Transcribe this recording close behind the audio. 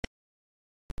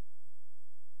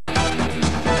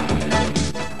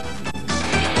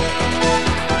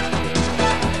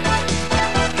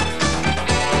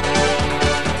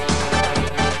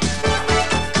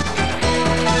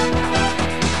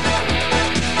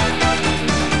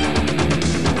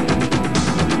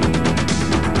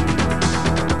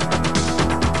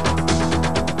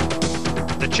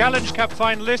Challenge Cup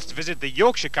finalists visit the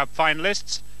Yorkshire Cup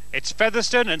finalists. It's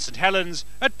Featherstone and St Helens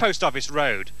at Post Office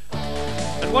Road.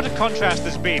 And what a contrast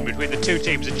there's been between the two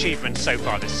teams' achievements so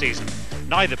far this season.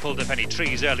 Neither pulled up any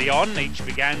trees early on, each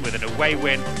began with an away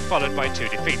win, followed by 2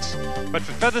 defeats. But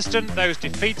for Featherstone, those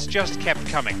defeats just kept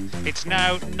coming. It's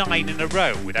now 9 in a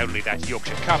row, with only that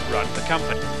Yorkshire Cup run for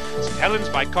comfort. St Helens,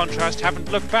 by contrast,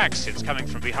 haven't looked back since coming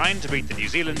from behind to beat the New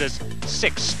Zealanders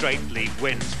 6 straight league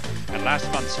wins. And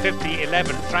last month's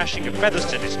 50-11 thrashing of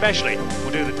Featherstone especially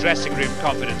will do the dressing room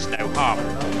confidence no harm.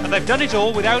 And they've done it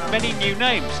all without many new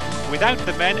names. Without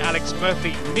the men Alex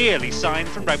Murphy nearly signed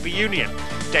from Rugby Union.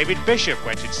 David Bishop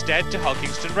went instead to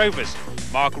Hulkingston Rovers.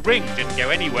 Mark Ring didn't go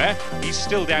anywhere, he's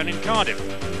still down in Cardiff.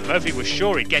 Murphy was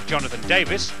sure he'd get Jonathan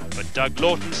Davis, but Doug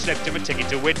Lawton slipped him a ticket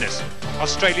to witness.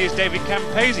 Australia's David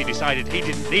Campese decided he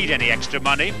didn't need any extra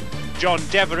money. John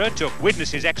Devereux took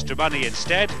Widnes's extra money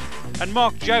instead, and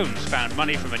Mark Jones found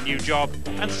money from a new job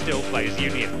and still plays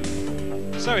Union.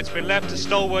 So it's been left to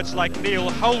stalwarts like Neil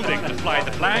Holding to fly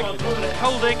the flag, and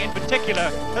Holding in particular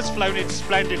has flown it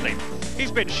splendidly.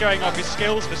 He's been showing off his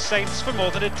skills for Saints for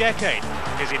more than a decade.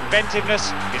 His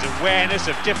inventiveness, his awareness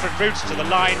of different routes to the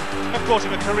line have brought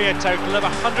him a career total of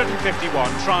 151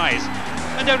 tries.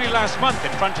 And only last month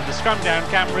in front of the Scrumdown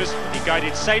cameras, he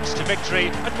guided Saints to victory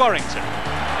at Warrington.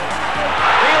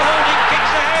 Neil Holding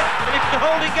kicks ahead, and if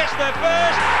Holding gets there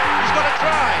first, he's got a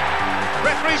try.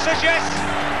 Referee says yes.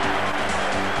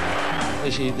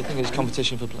 The thing is,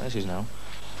 competition for places now,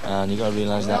 and you've got to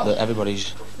realise that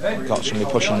everybody's got somebody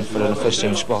pushing for the first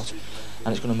team spot,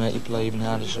 and it's going to make you play even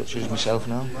harder, such as myself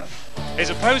now. His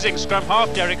opposing scrum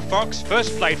half, Derek Fox,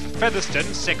 first played for Featherstone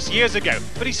 6 years ago,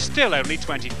 but he's still only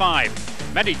 25.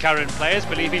 Many current players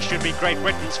believe he should be Great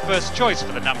Britain's first choice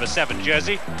for the number 7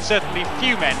 jersey. Certainly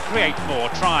few men create more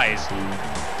tries.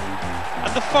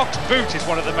 And the Fox boot is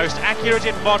one of the most accurate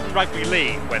in modern rugby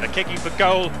league, whether kicking for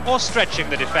goal or stretching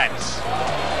the defence.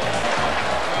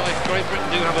 Well, if Great Britain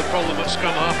do have a problem at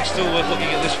scrum half, it's still worth looking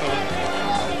at this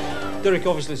fella. Derek,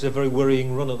 obviously it's a very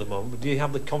worrying run at the moment, but do you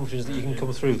have the confidence that you can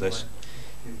come through this?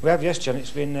 We have, yes, John.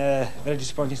 It's been a very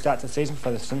disappointing start to the season for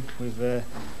Featherstone. We've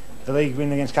the league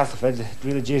win against Castleford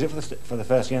really geared up for the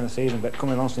first game of the season, but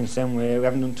coming along since then we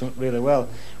haven't done really well.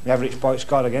 The average points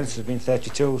scored against us has been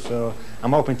 32, so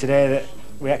I'm hoping today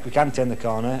that we can turn the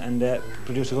corner and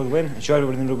produce a good win and show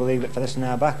everybody in the rugby league that Featherstone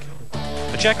are back.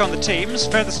 A check on the teams.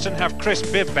 Featherstone have Chris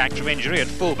Bibb back from injury at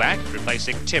fullback,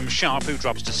 replacing Tim Sharp, who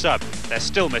drops to sub. They're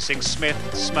still missing Smith,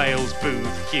 Smales,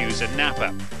 Booth, Hughes and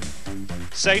Napper.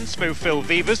 Saints move Phil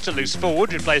Vevers to loose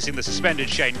forward, replacing the suspended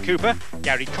Shane Cooper.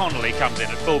 Gary Connolly comes in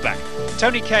at fullback.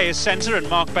 Tony Kay is centre and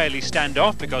Mark Bailey stand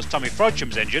off because Tommy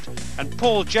Frodcham's injured, and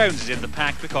Paul Jones is in the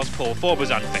pack because Paul Forber's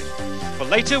unfit. But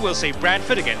later we'll see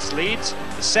Bradford against Leeds,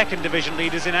 the second division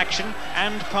leaders in action,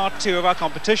 and part 2 of our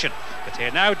competition. But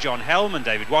here now, John Helm and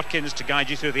David Watkins to guide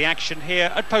you through the action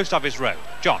here at Post Office Road.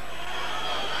 John.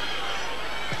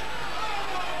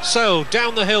 So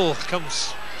down the hill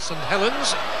comes St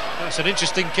Helens. That's an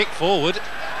interesting kick forward.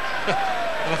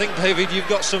 And I think, David, you've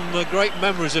got some great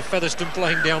memories of Featherstone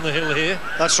playing down the hill here.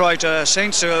 That's right,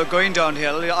 Saints are going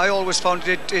downhill. I always found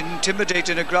it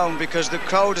intimidating the ground because the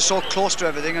crowd is so close to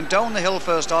everything, and down the hill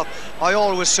first half, I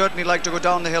always certainly like to go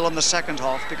down the hill on the second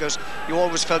half because you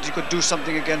always felt you could do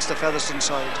something against the Featherstone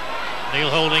side. Neil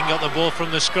Holding got the ball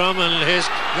from the scrum, and here's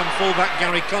young fullback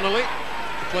Gary Connolly,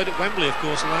 who played at Wembley, of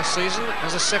course, last season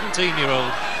as a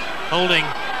 17-year-old. Holding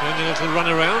doing a little run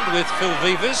around with Phil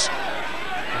Vevers.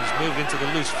 He's moved into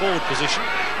the loose forward position.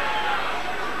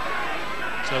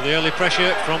 So the early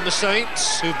pressure from the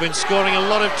Saints, who've been scoring a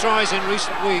lot of tries in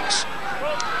recent weeks.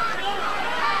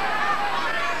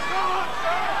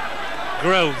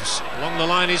 Groves along the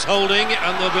line is Holding,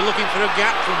 and they'll be looking for a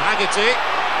gap from Haggerty,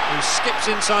 who skips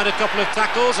inside a couple of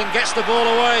tackles and gets the ball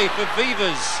away for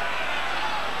Vevers.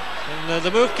 And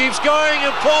the move keeps going,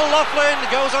 and Paul Laughlin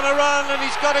goes on a run, and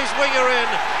he's got his winger in.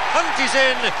 Hunt is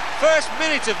in, first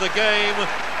minute of the game.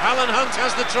 Alan Hunt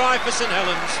has the try for St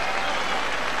Helens.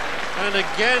 And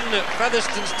again,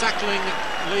 Featherstone's tackling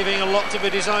leaving a lot to be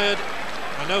desired.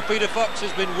 I know Peter Fox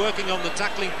has been working on the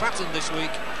tackling pattern this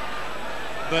week,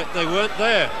 but they weren't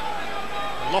there.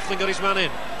 Laughlin got his man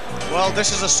in. Well,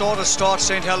 this is the sort of start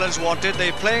St Helens wanted.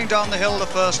 They're playing down the hill the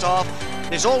first half.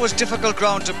 There's always difficult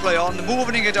ground to play on,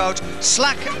 moving it out,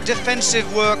 slack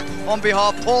defensive work on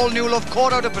behalf. Paul Newlove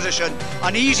caught out of position,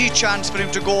 an easy chance for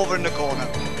him to go over in the corner.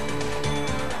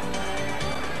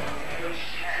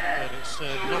 But it's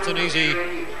not an easy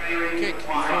kick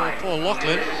for Paul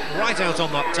Laughlin, right out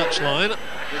on that touchline.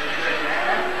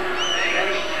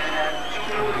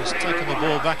 And he's taken the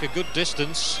ball back a good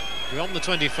distance, beyond the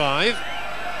 25.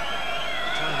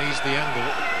 Try and ease the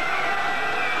angle.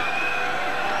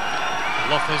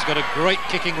 Loughlin's got a great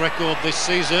kicking record this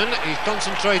season. He's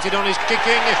concentrated on his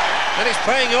kicking, and it's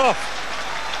paying off.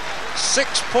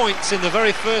 6 points in the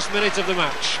very first minute of the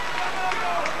match.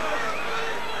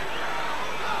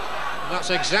 And that's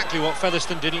exactly what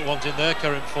Featherstone didn't want in their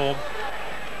current form.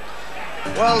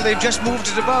 Well, they've just moved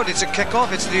it about. It's a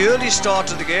kick-off. It's the early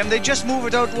start of the game. They just move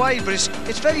it out wide, but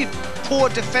it's very poor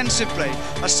defensive play.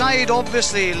 A side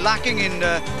obviously lacking in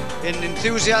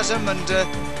enthusiasm,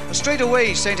 and straight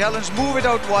away St Helens move it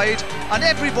out wide, and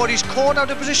everybody's caught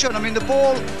out of position. I mean, the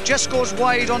ball just goes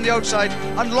wide on the outside,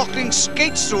 and Loughlin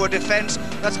skates through a defence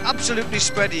that's absolutely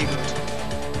spread-eagled.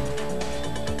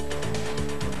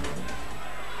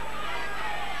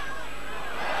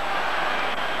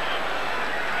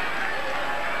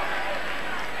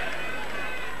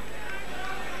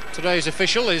 Today's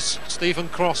official is Stephen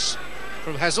Cross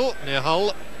from Hessel, near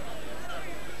Hull.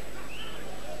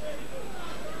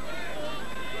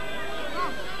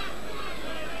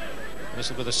 This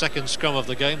will be the second scrum of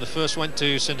the game. The first went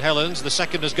to St Helens, the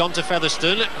second has gone to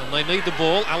Featherstone, and they need the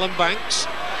ball. Alan Banks,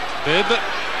 Bibb.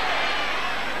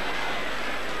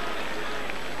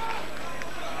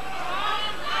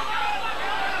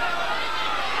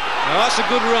 Now that's a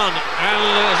good run, and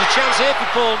there's a chance here for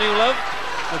Paul Newlove.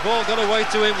 The ball got away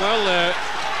to him well there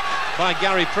by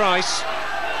Gary Price.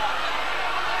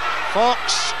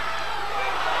 Fox.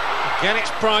 Again it's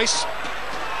Price.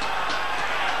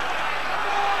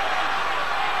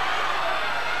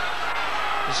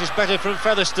 This is better from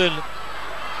Featherstone.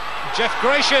 Jeff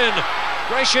Gratian.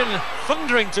 Gratian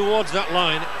thundering towards that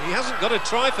line. He hasn't got a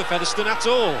try for Featherstone at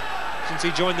all since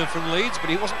he joined them from Leeds, but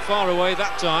he wasn't far away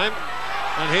that time.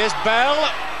 And here's Bell.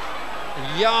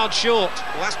 A yard short.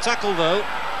 Last tackle though.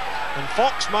 And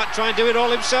Fox might try and do it all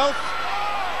himself.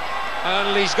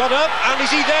 And he's got up, and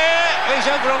is he there? He's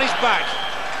over on his back.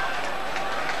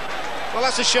 Well,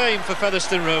 that's a shame for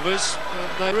Featherstone Rovers.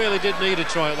 They really did need a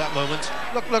try at that moment.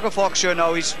 Look at Fox here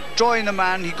now. He's drawing the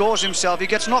man, he goes himself, he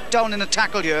gets knocked down in a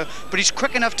tackle here, but he's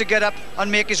quick enough to get up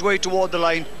and make his way toward the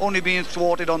line, only being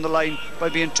thwarted on the line by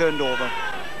being turned over.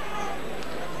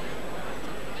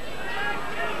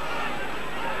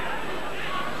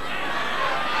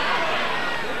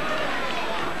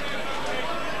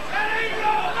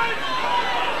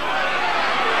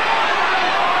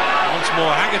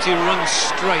 Haggerty runs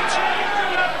straight.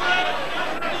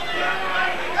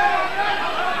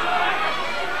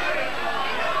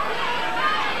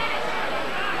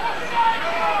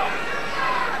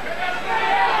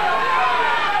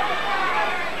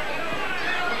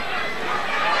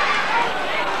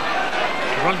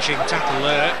 Crunching tackle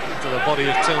there into the body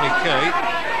of Tony Kay.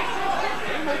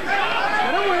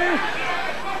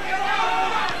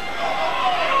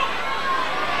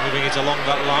 Moving it along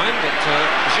that line, but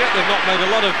as yet they've not made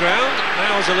a lot of ground.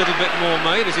 Now is a little bit more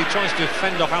made as he tries to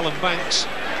fend off Alan Banks.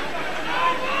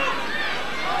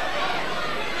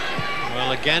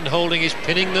 Well, again Holding is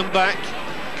pinning them back.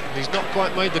 He's not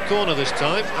quite made the corner this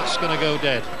time. That's going to go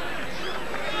dead.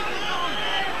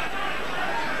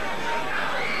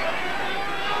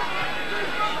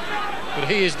 But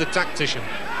he is the tactician.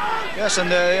 Yes,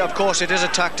 and of course it is a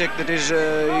tactic that is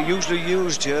usually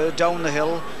used here down the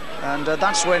hill. And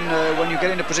that's when you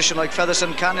get in a position like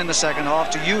Featherstone can in the second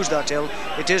half to use that hill,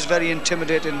 it is very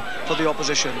intimidating for the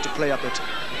opposition to play up it.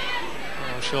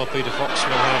 Well, I'm sure Peter Fox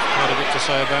will have quite a bit to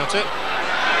say about it.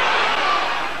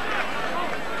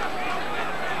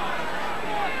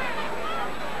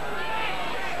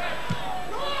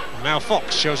 Now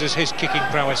Fox shows us his kicking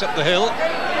prowess up the hill,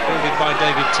 fielded by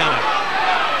David Tanner.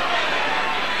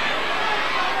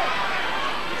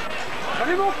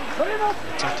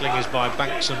 The tackling is by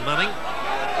Banks and Manning.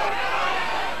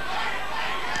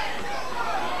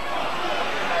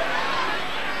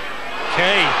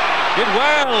 Kay did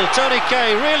well. Tony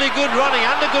Kay, really good running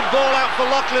and a good ball out for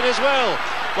Loughlin as well.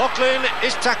 Loughlin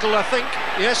is tackled, I think.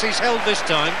 Yes, he's held this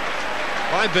time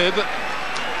by Bibb. But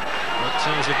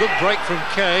it was a good break from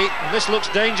Kay, and this looks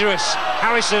dangerous.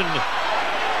 Harrison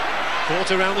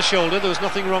caught around the shoulder. There was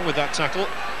nothing wrong with that tackle.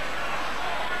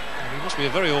 He must be a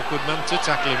very awkward man to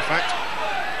tackle, in fact.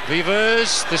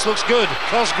 Vivers, this looks good.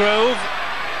 Cosgrove.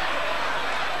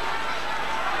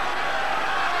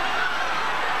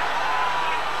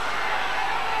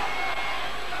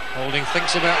 Holding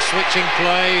thinks about switching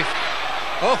play.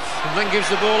 Off, and then gives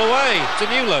the ball away to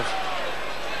Newlove.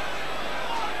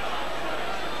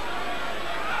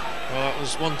 Well, that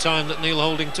was one time that Neil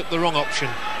Holding took the wrong option.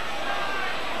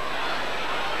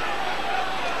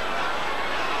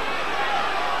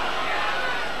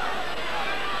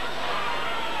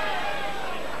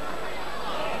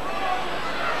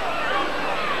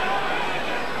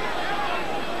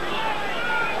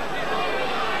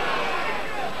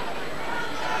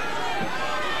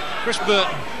 Chris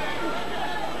Burton.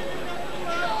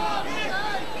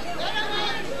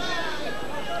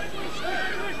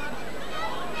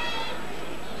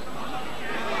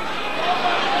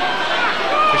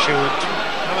 Fisher would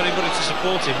have anybody to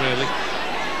support him, really.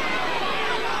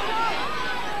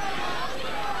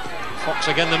 Fox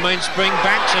again, the mainspring,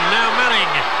 Banks, and now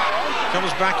Manning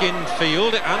comes back in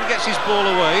field and gets his ball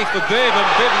away for Bibb, and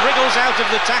Bibb wriggles out of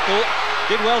the tackle.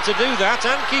 Did well to do that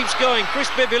and keeps going.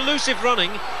 Chris Bibb, elusive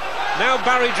running. Now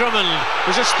Barry Drummond,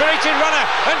 who's a spirited runner,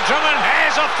 and Drummond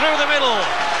hairs off through the middle.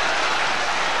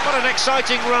 What an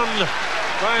exciting run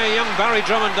by young Barry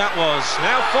Drummond that was.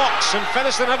 Now Fox and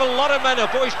Featherstone have a lot of men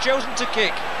up. Oh, he's chosen to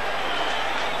kick.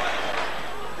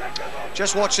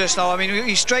 Just watch this now. I mean,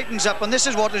 he straightens up, and this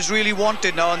is what is really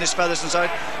wanted now on this Featherstone side.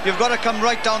 You've got to come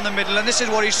right down the middle, and this is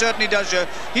what he certainly does here.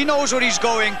 He knows where he's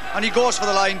going, and he goes for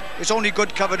the line. It's only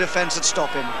good cover defence that stop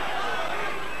him.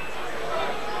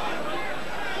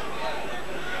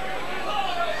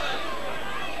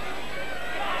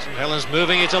 St Helens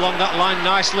moving it along that line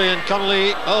nicely, and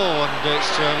Connolly, and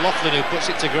it's Laughlin who puts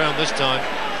it to ground this time.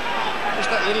 Just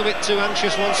that little bit too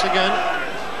anxious once again.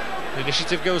 The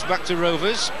initiative goes back to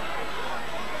Rovers.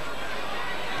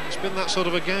 It's been that sort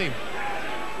of a game.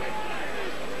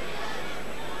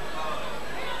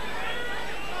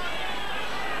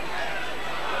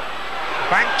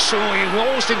 Banks, he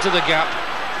rolls into the gap.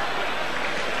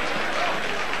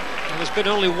 And there's been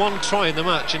only one try in the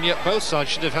match, and yet both sides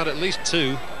should have had at least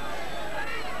two.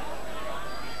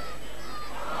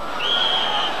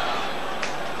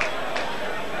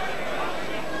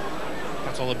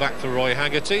 That's on the back for Roy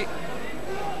Haggerty.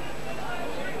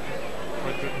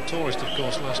 Great Britain tourist, of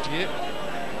course, last year.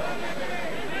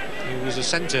 He was a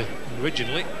centre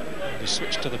originally, and he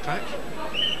switched to the pack.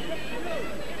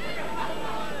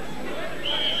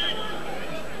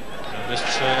 And this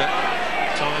time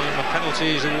a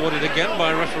penalty is awarded again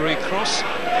by referee Cross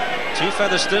to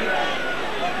Featherstone.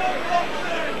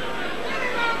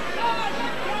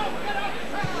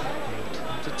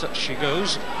 And to touch she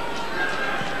goes.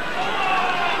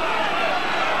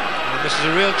 And this is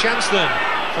a real chance then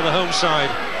for the home side.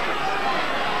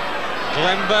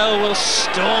 Glenn Bell will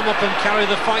storm up and carry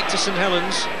the fight to St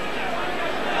Helens.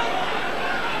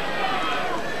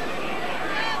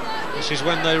 This is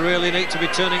when they really need to be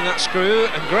turning that screw,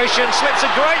 and Gratian slips a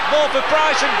great ball for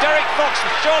Price, and Derek Fox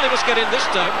surely must get in this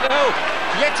time. No,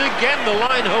 yet again the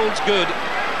line holds good.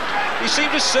 He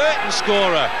seemed a certain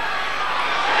scorer.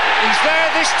 He's there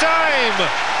this time,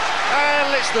 and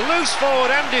it's the loose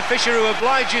forward Andy Fisher who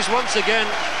obliges once again.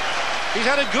 He's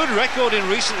had a good record in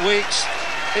recent weeks.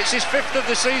 It's his 5th of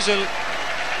the season,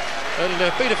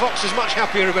 and Peter Fox is much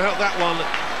happier about that one.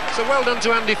 So well done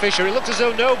to Andy Fisher. It looked as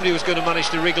though nobody was going to manage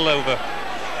to wriggle over.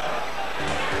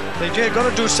 They've got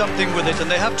to do something with it, and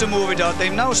they have to move it out.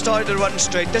 They've now started to run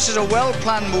straight. This is a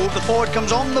well-planned move. The forward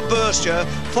comes on the burst here.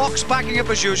 Fox backing up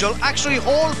as usual, actually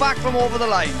hauled back from over the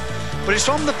line. But it's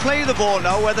from the play of the ball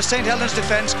now where the St Helens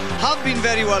defence have been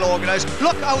very well organised.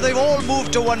 Look how they've all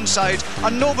moved to one side,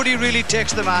 and nobody really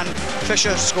takes the man.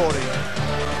 Fisher scoring.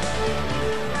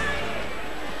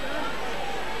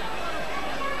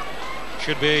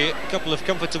 Should be a couple of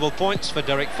comfortable points for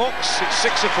Derek Fox. It's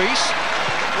 6 apiece.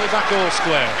 We're back all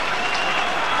square.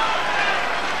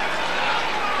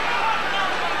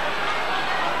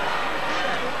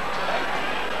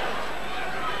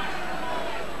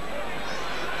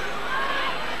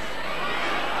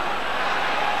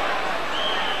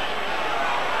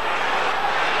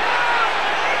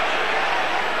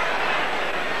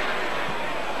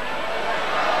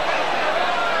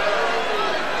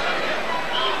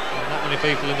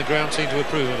 People in the ground seem to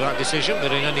approve of that decision,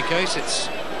 but in any case it's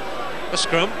a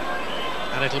scrum,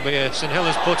 and it'll be a St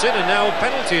Helens put in, and now a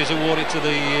penalty is awarded to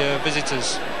the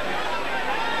visitors.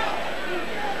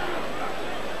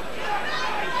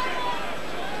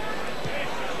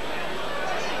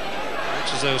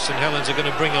 Looks as though St Helens are going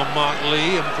to bring on Mark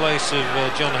Lee in place of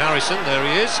John Harrison. There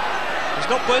he is. He's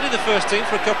not played in the first team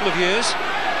for a couple of years.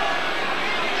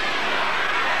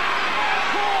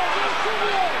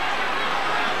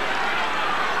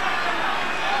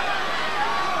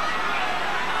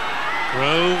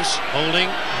 Groves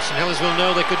holding. St Helens will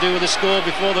know they could do with a score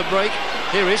before the break.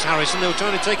 Here is Harrison. They were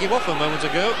trying to take him off a moment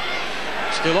ago.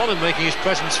 Still on and making his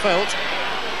presence felt.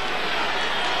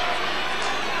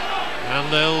 And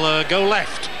they'll go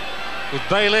left with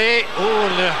Bailey. Oh,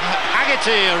 and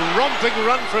Haggerty, a romping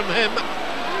run from him.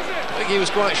 I think he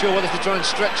was quite sure whether to try and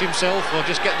stretch himself or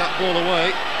just get that ball away.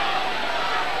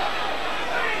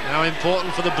 Now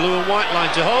important for the blue and white line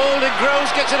to hold, and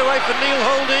Groves gets it away for Neil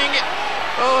Holding.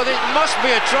 Oh, it must be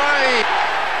a try.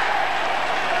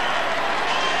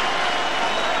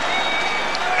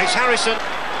 It's Harrison.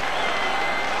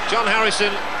 John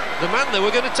Harrison, the man they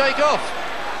were going to take off.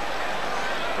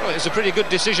 Well, it's a pretty good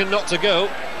decision not to go.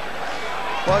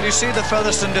 Well, you see the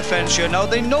Featherstone defence here now.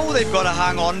 They know they've got to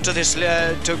hang on to this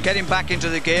to get him back into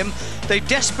the game. They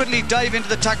desperately dive into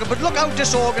the tackle, but look how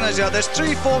disorganised they are. There's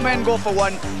 3-4 men go for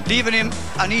one, leaving him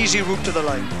an easy route to the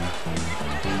line.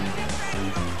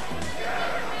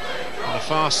 And a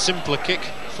far simpler kick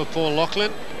for Paul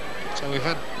Loughlin. So we've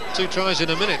had 2 tries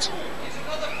in a minute.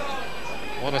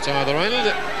 One at either end,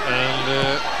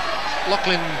 and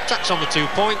Loughlin tacks on the 2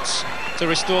 points to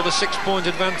restore the 6-point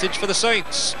advantage for the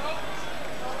Saints.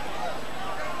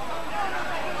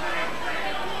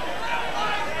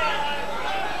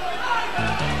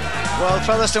 Well,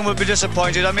 Featherstone will be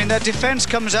disappointed. I mean, their defence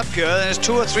comes up here, and there's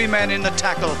 2 or 3 men in the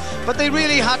tackle. But they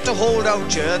really had to hold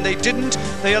out here, and they didn't.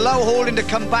 They allow Holding to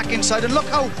come back inside, and look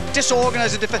how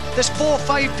disorganised the defence. There's 4 or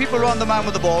 5 people around the man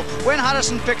with the ball. When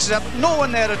Harrison picks it up, no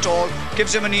one there at all,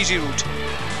 gives him an easy route.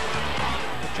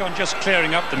 John, just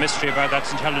clearing up the mystery about that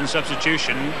St Helens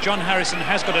substitution. John Harrison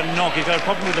has got a knock. He's got a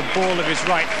problem with the ball of his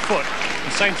right foot.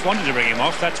 The Saints wanted to bring him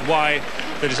off. That's why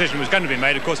the decision was going to be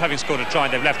made. Of course, having scored a try,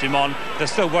 they've left him on. They're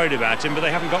still worried about him, but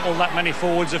they haven't got all that many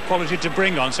forwards of quality to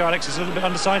bring on. So Alex is a little bit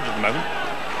undecided at the moment.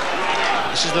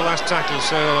 This is the last tackle,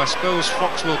 so I suppose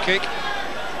Fox will kick.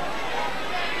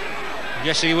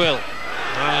 Yes, he will.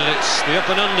 And it's the up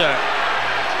and under.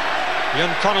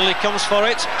 Young Connolly comes for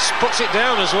it, puts it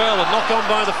down as well, and knock on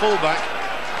by the fullback.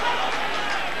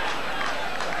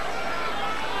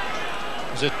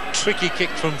 It was a tricky kick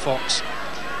from Fox.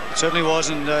 It certainly was,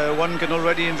 and one can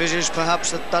already envisage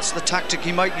perhaps that's the tactic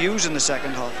he might use in the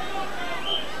second half.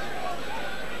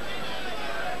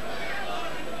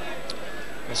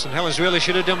 Well, St Helens really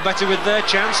should have done better with their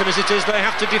chance, and as it is, they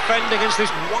have to defend against this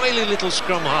wily little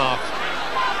scrum half.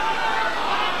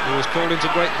 He was called into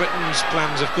Great Britain's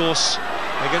plans, of course,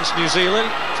 against New Zealand.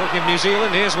 Talking of New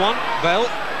Zealand, here's one, Bell.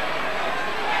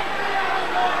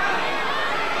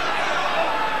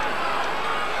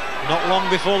 Not long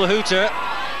before the hooter,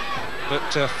 but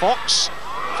Fox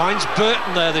finds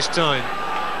Burton there this time.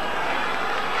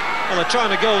 Well, they're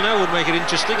trying a goal now would make it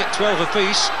interesting at 12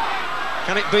 apiece.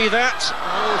 Can it be that?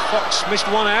 Oh, Fox missed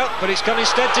one out, but it's gone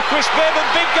instead to Chris Bibb, and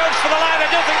Bibb goes for the line. I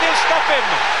don't think they'll stop him.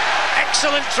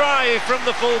 Excellent try from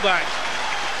the fullback.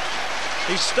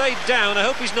 He stayed down. I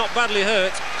hope he's not badly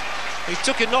hurt. He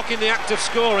took a knock in the act of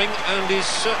scoring, and he's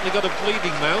certainly got a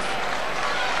bleeding mouth.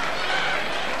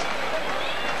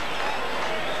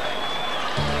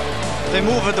 They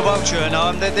move at the voucher now,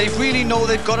 and they really know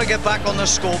they've got to get back on the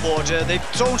scoreboard. They've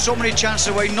thrown so many chances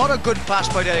away. Not a good pass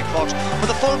by Derek Fox, but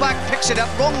the fullback picks it up,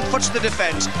 wrong foots the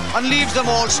defence, and leaves them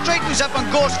all, straightens up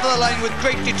and goes for the line with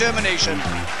great determination.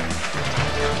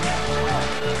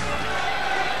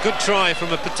 Good try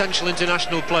from a potential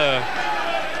international player.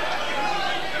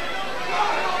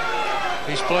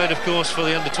 He's played, of course, for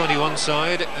the under-21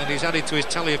 side, and he's added to his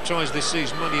tally of tries this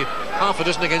season. Mind you, half a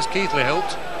dozen against Keighley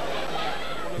helped.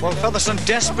 Well, Featherstone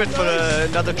desperate for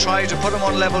another try to put him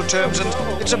on level terms, and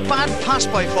it's a bad pass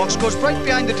by Fox, goes right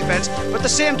behind the defence, but at the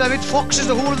same time it foxes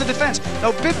the whole of the defence.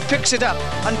 Now Bibb picks it up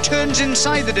and turns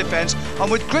inside the defence,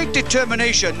 and with great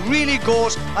determination really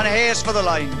goes and hairs for the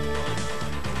line.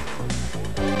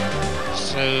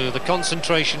 So the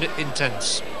concentration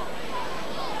intense.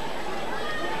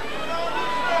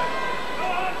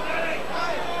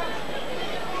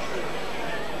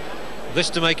 This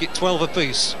to make it 12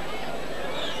 apiece.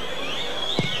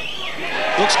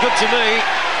 Looks good to me.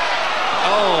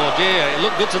 Oh dear, it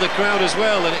looked good to the crowd as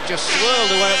well, and it just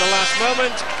swirled away at the last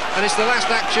moment, and it's the last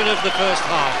action of the first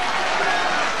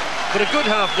half. But a good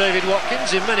half, David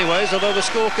Watkins, in many ways, although the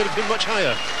score could have been much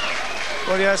higher.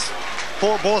 Well, yes,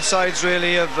 both sides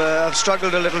really have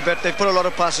struggled a little bit. They've put a lot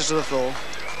of passes to the floor.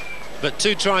 But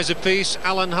 2 tries apiece,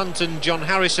 Alan Hunt and John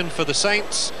Harrison for the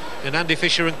Saints, and Andy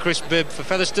Fisher and Chris Bibb for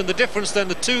Featherstone. The difference then,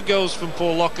 the 2 goals from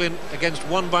Paul Loughlin against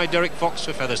 1 by Derek Fox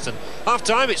for Featherstone. Half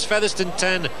time, it's Featherstone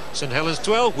 10, St Helens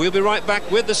 12. We'll be right back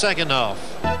with the second half.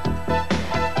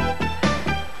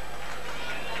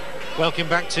 Welcome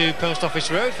back to Post Office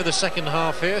Road for the second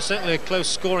half here. Certainly a close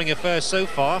scoring affair so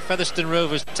far. Featherstone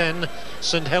Rovers 10,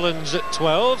 St Helens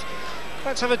 12.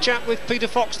 Let's have a chat with Peter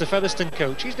Fox, the Featherstone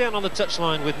coach. He's down on the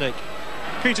touchline with Nick.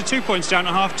 Peter, 2 points down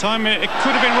at half-time. It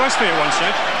could have been worse for you at one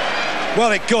stage.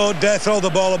 Well, it could. They throw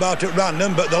the ball about at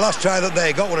random, but the last try that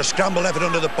they got was a scramble effort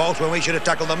under the post when we should have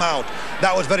tackled them out.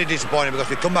 That was very disappointing because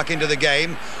we come back into the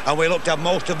game and we looked at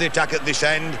most of the attack at this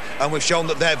end, and we've shown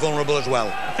that they're vulnerable as well.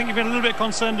 I think you've been a little bit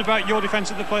concerned about your defence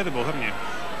at the play of the ball, haven't you?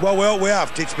 Well, we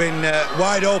have. It's been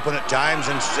wide open at times,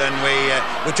 and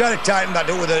we try to tighten that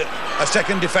up with a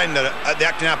second defender at the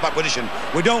acting half-back position.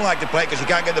 We don't like to play because you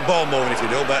can't get the ball moving if you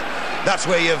do, but that's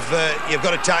where you've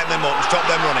got to tighten them up and stop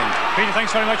them running. Peter,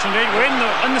 thanks very much indeed. We're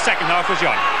in the second half with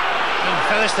John. And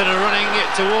Featherstone are running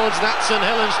towards that St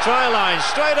Helens try line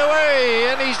straight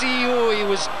away, and he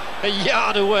was a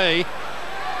yard away.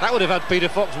 That would have had Peter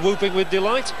Fox whooping with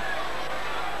delight.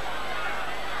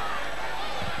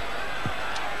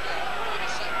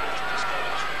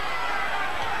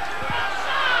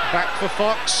 Back for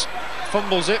Fox,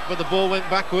 fumbles it, but the ball went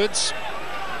backwards.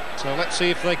 So let's see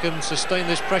if they can sustain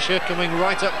this pressure coming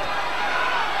right up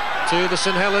to the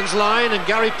St Helens line, and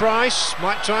Gary Price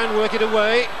might try and work it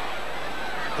away.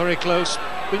 Very close.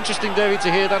 Interesting, David,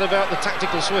 to hear that about the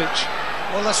tactical switch.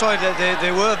 Well, that's right,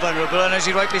 they were vulnerable, and as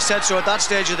he rightly said so, at that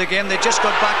stage of the game they just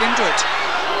got back into it.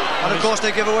 And of course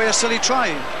they give away a silly try.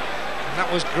 And that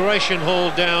was Gratian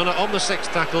hauled down on the sixth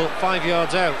tackle, 5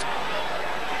 yards out.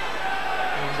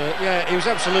 And yeah, he was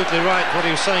absolutely right what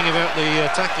he was saying about the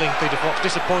tackling, Peter Fox.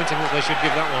 Disappointing that they should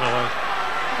give that one away.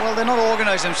 Well, they're not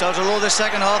organised themselves, although the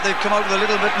second half they've come out with a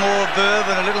little bit more verve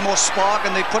and a little more spark,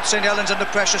 and they put St Helens under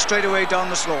pressure straight away down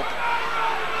the slope.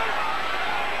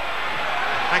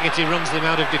 Haggerty runs them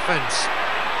out of defence.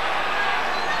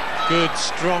 Good,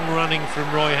 strong running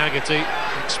from Roy Haggerty,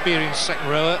 experienced second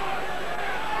rower.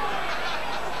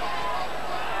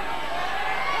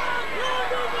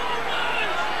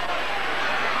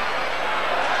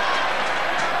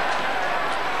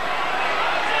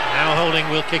 Holding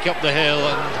will kick up the hill,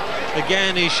 and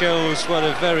again he shows what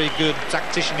a very good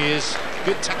tactician he is,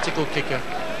 good tactical kicker.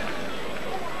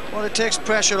 Well, it takes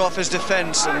pressure off his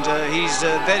defence, and he's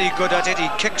very good at it. He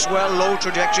kicks well, low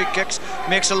trajectory kicks,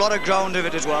 makes a lot of ground of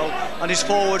it as well, and his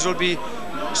forwards will be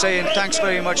saying thanks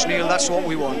very much, Neil, that's what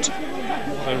we want.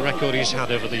 What a record he's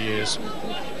had over the years.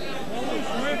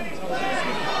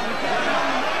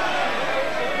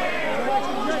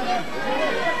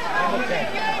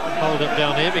 Hold up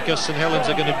down here because St Helens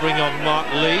are going to bring on Mark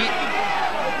Lee,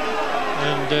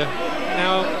 and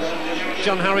now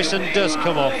John Harrison does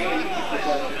come off,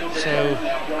 so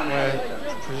we're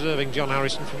preserving John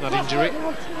Harrison from that injury.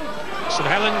 St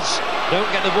Helens don't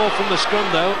get the ball from the scrum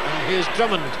though, and here's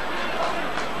Drummond.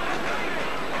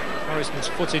 Harrison's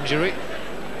foot injury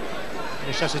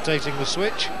necessitating the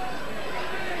switch.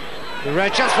 The rare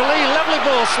chance for Lee, lovely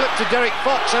ball slipped to Derek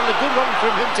Fox, and a good one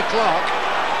from him to Clark.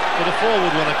 But a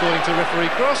forward one according to referee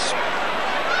Cross.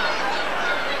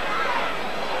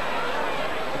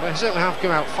 They certainly have come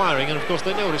out firing, and of course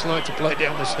they know what it's like to play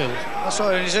down this hill. That's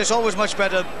right, and it's always much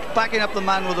better backing up the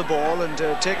man with the ball and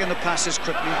taking the passes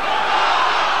quickly.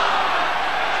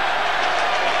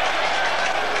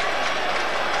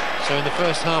 So in the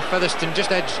first half, Featherstone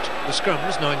just edged the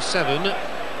scrums, 9-7.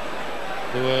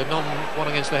 There were none one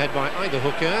against the head by either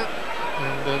hooker.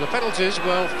 And the penalties,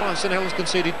 well, St Helens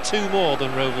conceded 2 more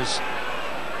than Rovers.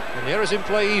 And the errors in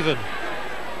play even.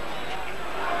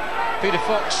 Peter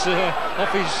Fox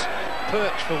off his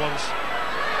perch for once.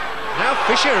 Now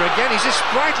Fisher again, he's a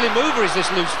sprightly mover, is this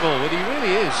loose forward, he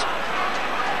really is.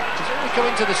 He's only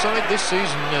coming to the side this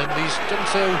season, and he's done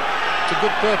so to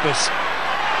good purpose.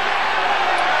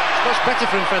 It's much better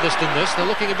from Featherstone this, they're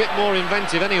looking a bit more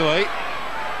inventive anyway.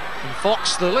 And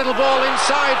Fox, the little ball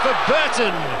inside for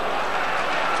Burton.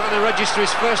 Trying to register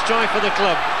his first try for the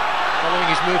club, following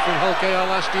his move from Hull KR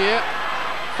last year.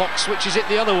 Fox switches it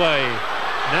the other way.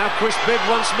 Now Chris Bibb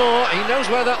once more, he knows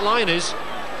where that line is.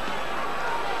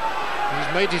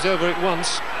 He's made it over it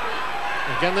once.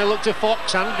 Again they look to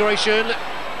Fox and Gratian.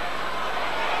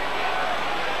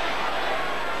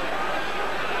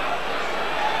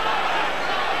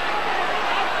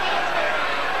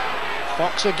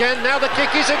 Fox again, now the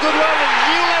kick is a good one, and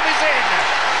Newlove is in.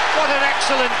 What an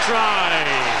excellent try.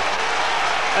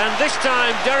 And this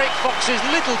time Derek Fox's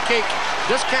little kick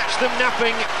does catch them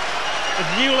napping, and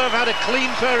Newlove had a clean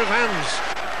pair of hands.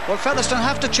 Well, Featherstone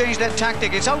have to change their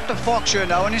tactic. It's out to Fox here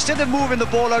now, and instead of moving the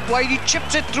ball out wide, he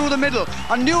chips it through the middle,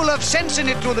 and Newlove, sensing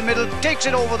it through the middle, takes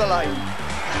it over the line.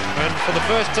 And for the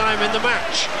first time in the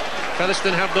match,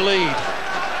 Featherstone have the lead.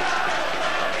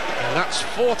 And that's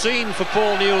 14 for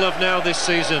Paul Newlove now this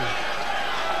season.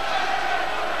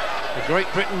 The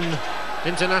Great Britain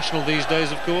international these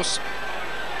days, of course.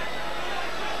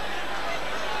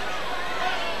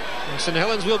 And St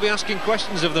Helens will be asking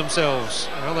questions of themselves.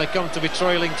 How they come to be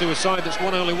trailing to a side that's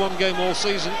won only 1 game all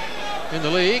season in the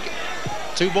league.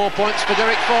 2 more points for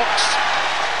Derek Fox.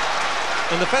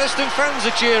 And the Featherstone fans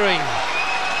are cheering.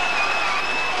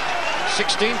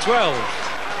 16-12.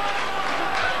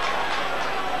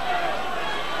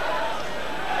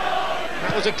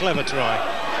 That was a clever try.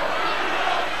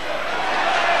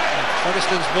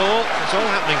 Featherstone's ball. It's all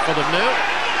happening for them now.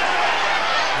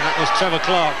 And that was Trevor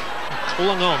Clark, who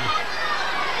clung on.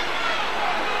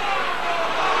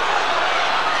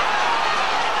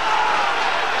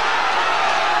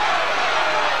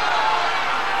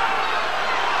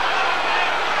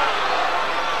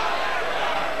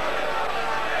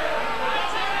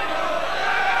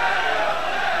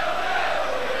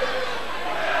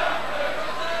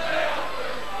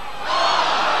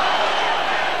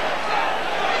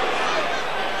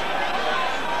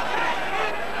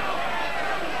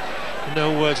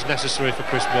 No words necessary for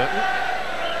Chris Burton.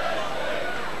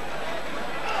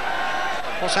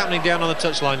 What's happening down on the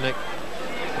touchline, Nick?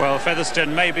 Well,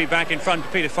 Featherstone may be back in front.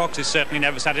 Peter Fox is certainly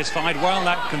never satisfied. While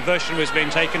that conversion was being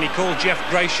taken, he called Jeff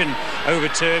Gratian over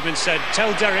to him and said,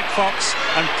 tell Derek Fox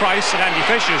and Price and Andy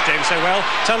Fisher is doing so well,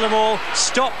 tell them all,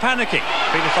 stop panicking.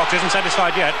 Peter Fox isn't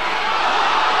satisfied yet.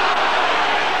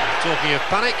 Talking of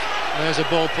panic, there's a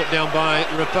ball put down by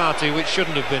Rapati, which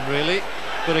shouldn't have been really.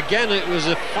 But again, it was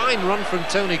a fine run from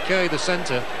Tony Kay, the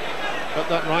centre, at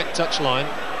that right touchline.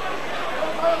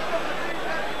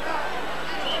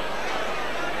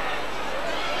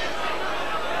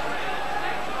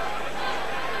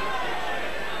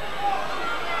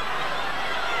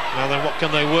 Now then, what can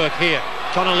they work here?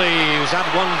 Connolly, who's had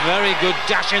one very good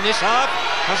dash in this half,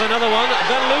 has another one,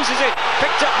 then loses it.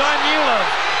 Picked up by Newlove,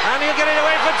 and he'll get it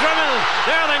away for Drummond.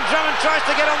 Now then, Drummond tries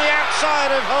to get on the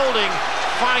outside of Holding.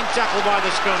 Fine tackle by the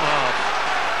scrum half.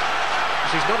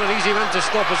 He's not an easy man to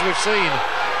stop, as we've seen.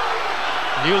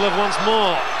 Newlove once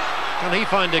more. Can he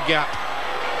find a gap?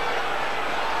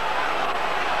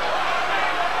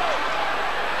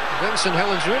 St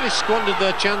Helens really squandered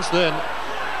their chance then.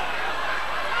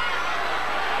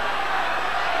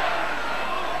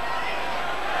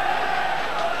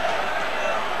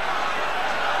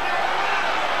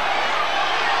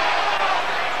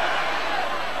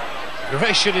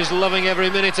 Gratian is loving every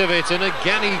minute of it, and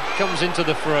again he comes into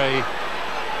the fray.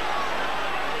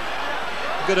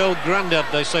 Good old grandad,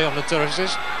 they say on the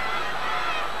terraces.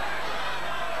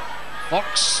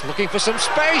 Fox looking for some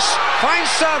space,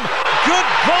 finds some, good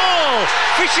ball,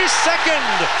 Fisher's second,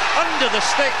 under the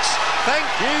sticks. Thank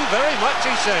you very much,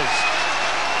 he says.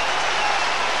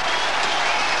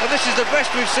 And this is the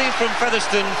best we've seen from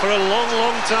Featherstone for a long,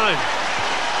 long time.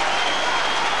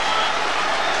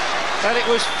 And it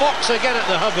was Fox again at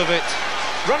the hub of it,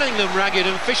 running them ragged,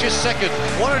 and Fisher's second.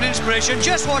 What an inspiration.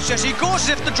 Just watch this. He goes as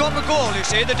if to drop a goal, you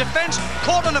see. The defence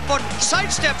caught on the foot,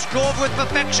 sidesteps Grove with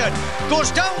perfection. Goes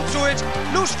down to it,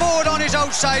 loose forward on his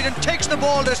outside and takes the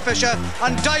ball, this Fisher,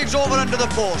 and dives over under the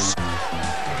post.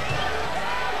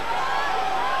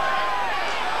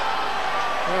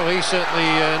 Well, he certainly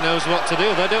knows what to do.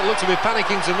 They don't look to be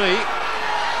panicking to me.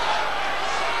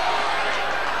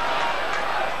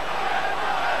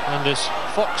 And as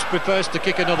Fox prepares to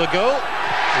kick another goal,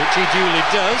 which he duly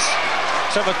does,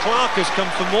 Trevor Clark has come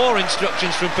for more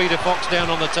instructions from Peter Fox down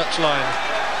on the touchline.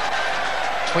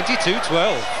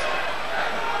 22-12.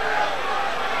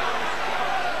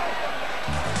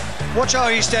 Watch how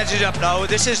he steadies it up now.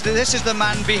 This is the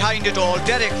man behind it all.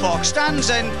 Derek Fox stands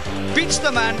in, beats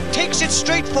the man, takes it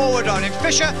straight forward on him.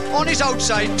 Fisher on his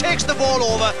outside takes the ball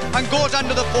over and goes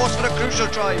under the post for a crucial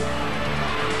try.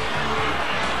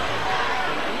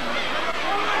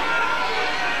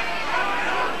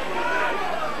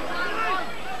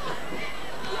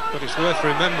 But it's worth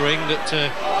remembering that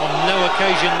on no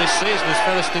occasion this season has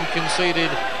Featherstone conceded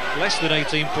less than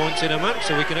 18 points in a match,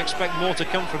 so we can expect more to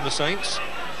come from the Saints.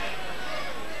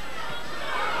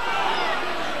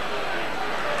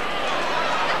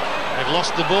 They've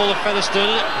lost the ball of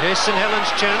Featherstone. Here's St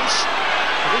Helens' chance.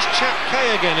 And this chap Kay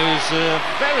again, who's a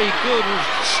very good,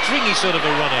 stringy sort of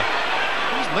a runner.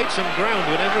 He's made some ground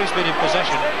whenever he's been in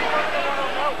possession.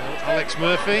 Well, Alex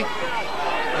Murphy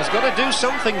has got to do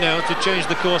something now to change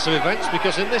the course of events,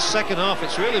 because in this second half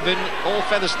it's really been all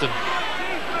Featherstone.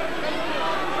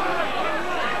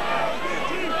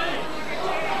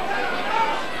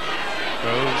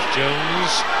 Groves,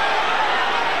 Jones.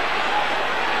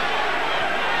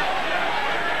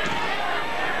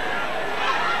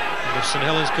 And if St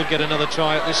Helens could get another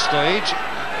try at this stage,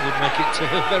 it would make it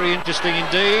very interesting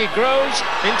indeed. Groves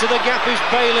into the gap is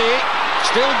Bailey.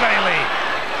 Still Bailey.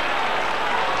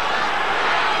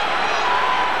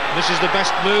 This is the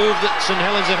best move that St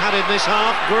Helens have had in this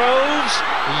half. Groves,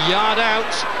 yard out.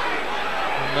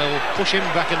 And they'll push him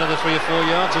back another 3 or 4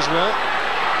 yards as well.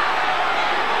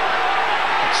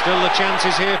 But still the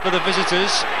chances here for the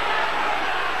visitors.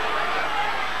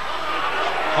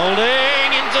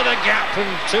 Holding into the gap,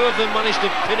 and 2 of them managed to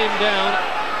pin him down.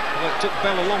 Well, it took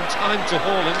Bell a long time to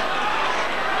haul him.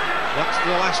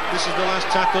 This is the last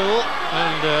tackle,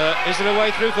 and is there a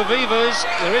way through for Vivers?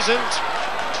 There isn't,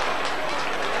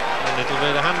 and it'll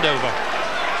be the handover.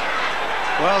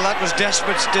 Well, that was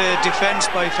desperate defence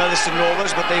by Featherstone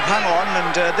Rovers, but they've hung on,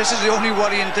 and this is the only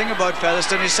worrying thing about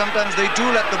Featherstone, is sometimes they do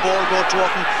let the ball go too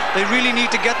often. They really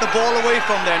need to get the ball away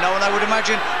from there now, and I would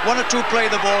imagine one or two play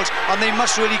the balls, and they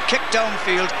must really kick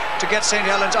downfield to get St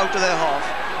Helens out of their half.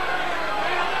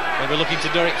 They were looking to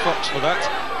Derek Fox for that.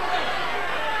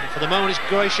 And for the moment it's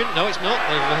Gratian. No, it's not.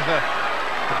 They've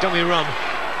a dummy run.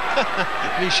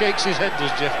 And he shakes his head,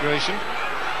 does Jeff Gratian.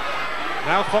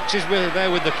 Now Fox is there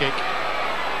with the kick.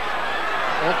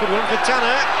 Awkward one for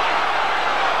Tanner.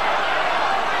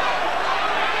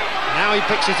 Now he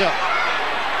picks it up.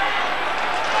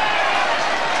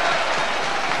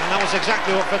 And that was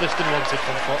exactly what Featherstone wanted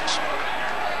from Fox.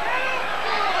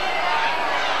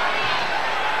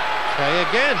 Okay,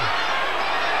 again.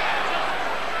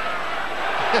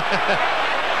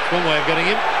 One way of getting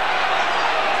him.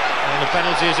 And the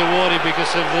penalty is awarded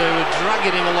because of they were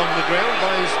dragging him along the ground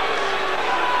by his,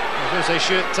 I was going to say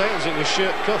shirt tails, it was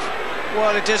shirt cuff.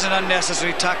 Well, it is an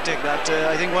unnecessary tactic that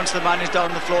I think once the man is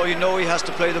down the floor, you know he has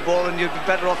to play the ball, and you'd be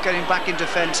better off getting back in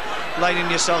defence,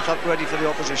 lining yourself up ready for the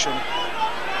opposition.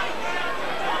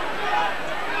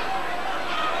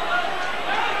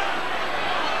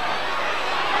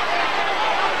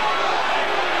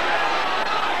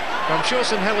 I'm sure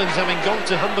St Helens, having gone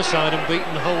to Humberside and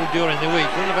beaten Hull during the week,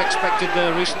 wouldn't have expected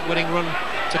their recent winning run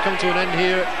to come to an end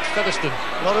here at Featherstone.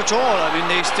 Not at all. I mean,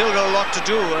 they've still got a lot to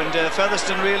do, and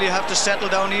Featherstone really have to settle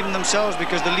down even themselves,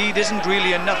 because the lead isn't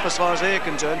really enough as far as they're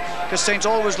concerned, because Saints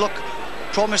always look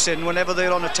promising whenever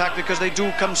they're on attack, because they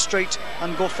do come straight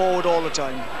and go forward all the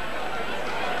time.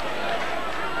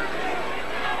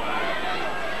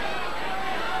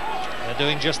 They're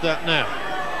doing just that now.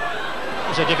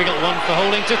 It's a difficult one for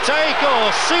Holding to take.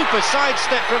 Oh, super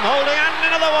sidestep from Holding,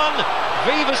 and another one.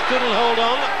 Vivers couldn't hold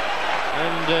on,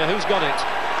 and who's got it?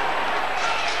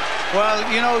 Well,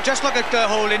 you know, just look at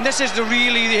Holding. This is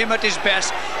really him at his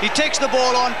best. He takes the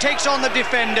ball on, takes on the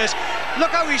defenders.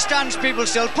 Look how he stands people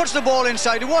still, puts the ball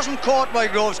inside. It wasn't caught by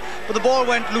Groves, but the ball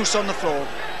went loose on the floor.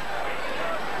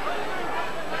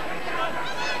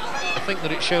 I think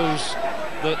that it shows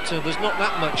that there's not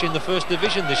that much in the first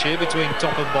division this year between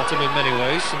top and bottom in many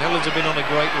ways. St Helens have been on a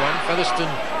great run, Featherstone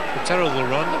a terrible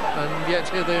run, and yet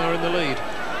here they are in the lead.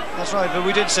 That's right, but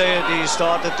we did say at the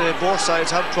start that both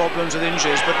sides have problems with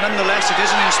injuries, but nonetheless it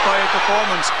is an inspired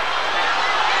performance.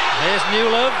 There's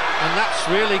Newlove, and that's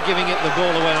really giving it the ball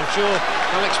away. I'm sure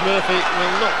Alex Murphy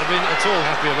will not have been at all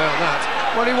happy about that.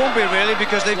 Well, he won't be really,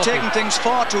 because they've taken things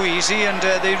far too easy, and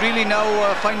they really now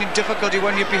finding difficulty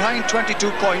when you're behind 22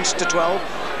 points to 12.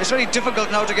 It's very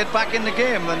difficult now to get back in the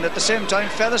game, and at the same time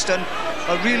Featherstone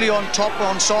are really on top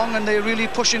on song, and they're really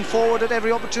pushing forward at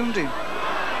every opportunity.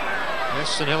 Yes,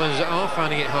 St Helens are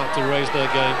finding it hard to raise their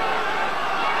game,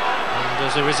 and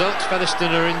as a result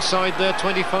Featherstone are inside their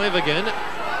 25 again,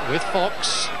 with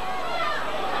Fox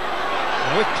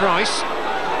and with Price.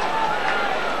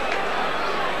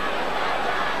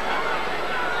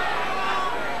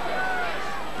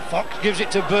 Fox gives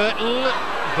it to Burton.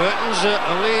 Burton's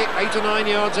only 8 or 9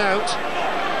 yards out.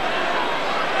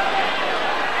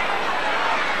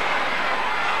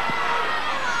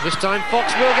 This time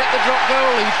Fox will get the drop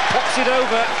goal. He pops it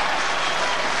over.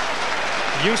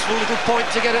 Useful little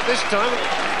point to get at this time.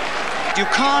 You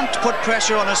can't put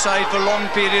pressure on a side for long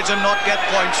periods and not get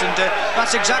points, and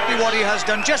that's exactly what he has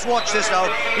done. Just watch this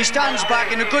now. He stands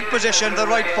back in a good position, the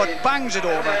right foot bangs it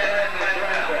over.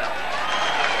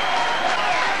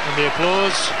 And the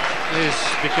applause is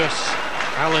because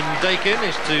Alan Dakin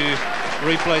is to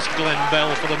replace Glenn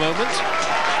Bell for the moment.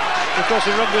 Of course,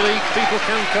 in Rugby League people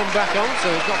can come back on, so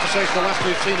it's not to say it's the last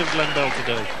we've seen of Glenn Bell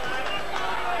today.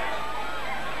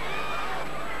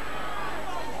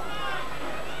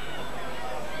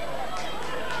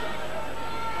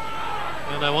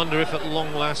 And I wonder if at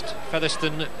long last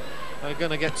Featherstone are going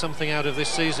to get something out of this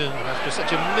season after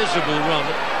such a miserable run.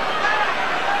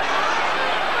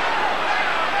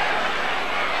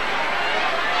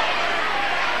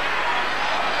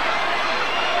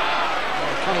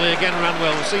 Connolly again ran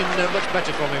well. We've seen much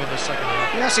better from him in the second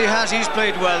half. Yes, he has. He's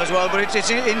played well as well, but it's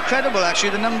incredible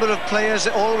actually the number of players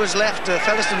always left,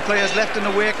 Featherstone players left in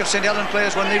the wake of St Helens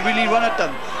players when they really run at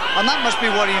them, and that must be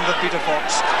worrying for Peter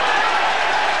Fox.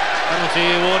 Penalty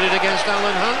awarded against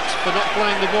Alan Hunt for not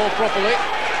playing the ball properly.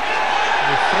 And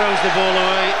he throws the ball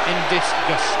away in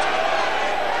disgust.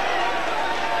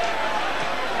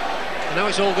 And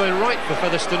now it's all going right for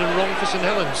Featherstone and wrong for St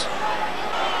Helens.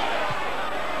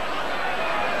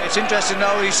 It's interesting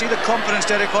now, you see the confidence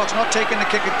Derek Fox not taking the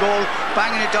kick at goal,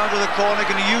 banging it down to the corner,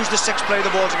 going to use the 6 play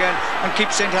the balls again and keep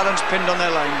St Helens pinned on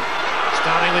their line.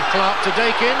 Starting with Clark to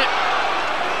Dakin.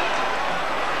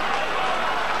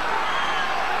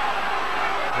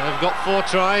 They've got 4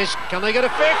 tries. Can they get a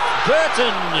 5th?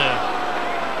 Burton.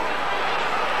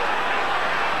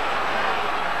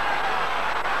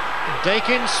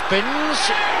 Dakin spins.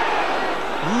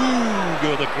 Ooh,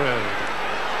 go the crowd.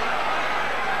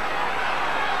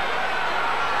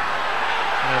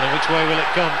 And which way will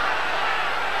it come?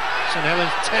 St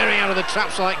Helens tearing out of the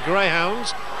traps like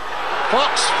greyhounds.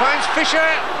 Fox finds Fisher,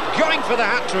 going for the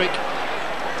hat-trick.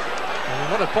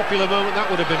 What a popular moment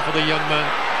that would have been for the young man.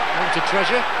 On to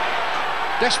Treasure.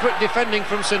 Desperate defending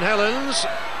from St Helens.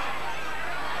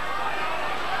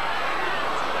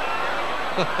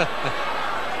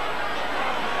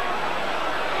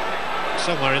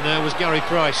 Somewhere in there was Gary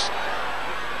Price.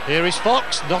 Here is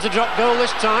Fox, not a drop goal this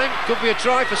time. Could be a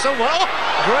try for someone. Oh,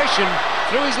 Gratian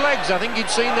through his legs. I think he'd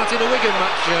seen that in a Wigan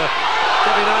match,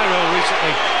 Kevin Iro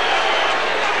recently.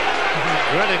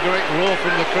 Read a great roar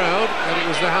from the crowd, and it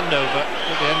was the handover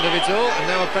at the end of it all, and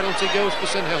now a penalty goes for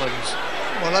St Helens.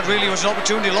 Well, that really was an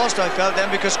opportunity lost, I felt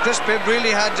then, because Chris Bibb really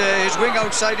had his wing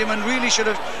outside him and really should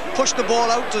have pushed the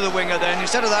ball out to the winger then.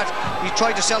 Instead of that, he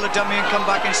tried to sell a dummy and come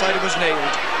back inside. It was nailed.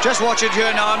 Just watch it here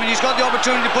now. I mean, he's got the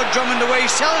opportunity to put Drummond away. He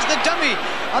sells the dummy,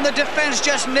 and the defence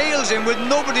just nails him with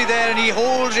nobody there, and he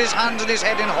holds his hands and his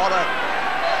head in horror.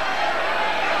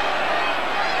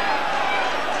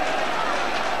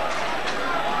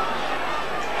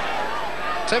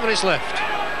 10 minutes left.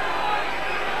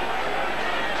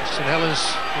 St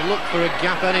Helens look for a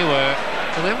gap anywhere,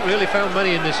 and they haven't really found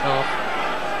many in this half.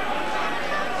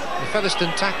 The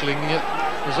Featherstone tackling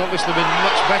has obviously been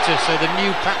much better, so the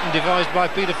new pattern devised by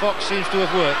Peter Fox seems to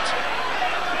have worked.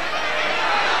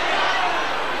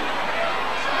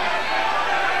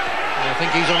 And I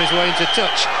think he's on his way into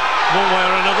touch, one way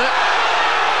or another.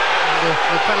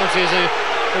 The penalty is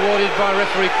awarded by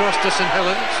referee Cross to St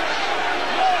Helens.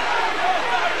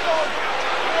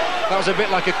 That was a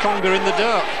bit like a conga in the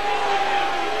dark.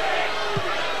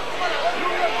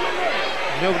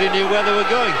 Nobody knew where they were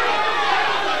going.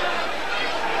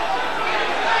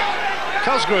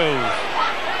 Cosgrove.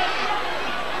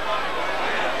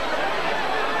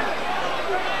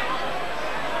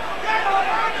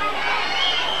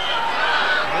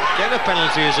 Again a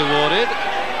penalty is awarded.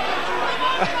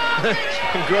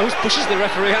 And Groves pushes the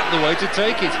referee out of the way to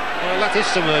take it. Well, that is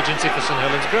some urgency for St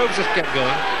Helens. Groves just kept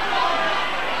going.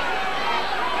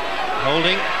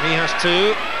 Holding, he has 2.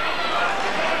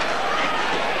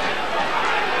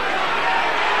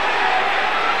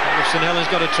 If St Helens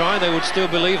got a try, they would still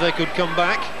believe they could come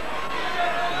back.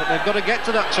 But they've got to get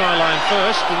to that try line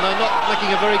first, and they're not making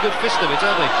a very good fist of it,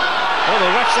 are they? Oh, the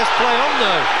ref says play on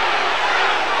though.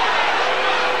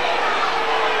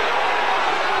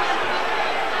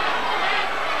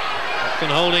 What can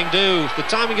Holding do? The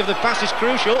timing of the pass is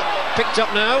crucial. Picked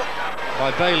up now by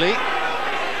Bailey.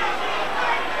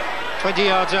 20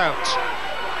 yards out.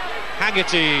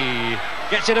 Haggerty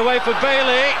gets it away for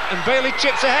Bailey, and Bailey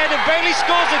chips ahead, and Bailey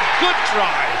scores a good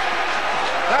try.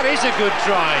 That is a good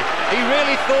try. He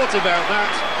really thought about that,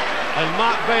 and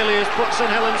Mark Bailey has put St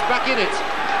Helens back in it.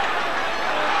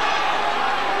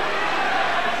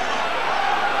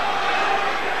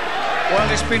 Well,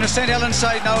 it's been a St Helens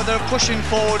side now. They're pushing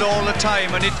forward all the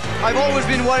time, and I've always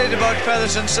been worried about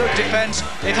Featherstone's defence.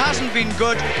 It hasn't been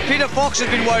good. Peter Fox has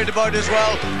been worried about it as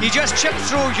well. He just chipped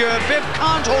through here. Bibb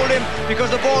can't hold him because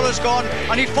the ball is gone,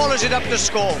 and he follows it up to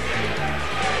score.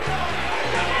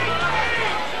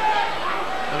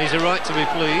 And he's a right to be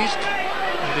pleased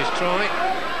with his try.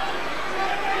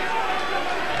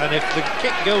 And if the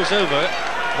kick goes over,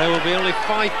 there will be only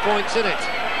 5 points in it.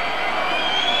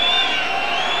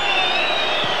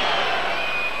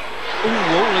 Ooh,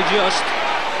 only just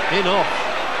in off.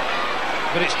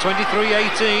 But it's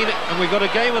 23-18, and we've got a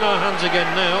game in our hands again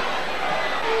now.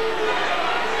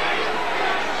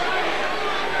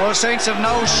 Well, Saints have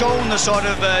now shown the sort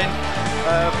of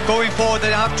going forward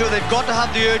they have to. They've got to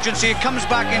have the urgency. It comes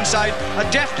back inside. A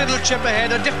deft little chip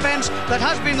ahead. A defence that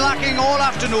has been lacking all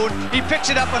afternoon. He picks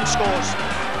it up and scores.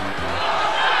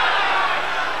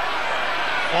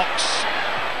 Fox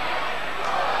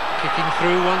kicking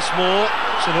through once more.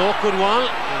 It's an awkward one,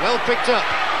 well picked up.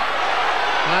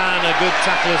 And a good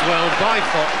tackle as well by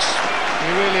Fox.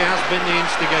 He really has been the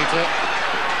instigator.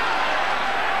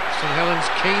 St Helens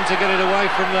keen to get it away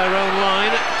from their own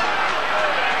line.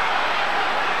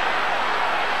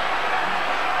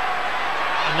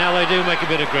 And now they do make a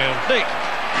bit of ground. Nick.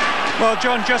 Well,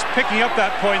 John, just picking up that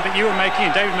point that you were making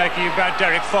and David making about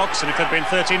Derek Fox, and if it had been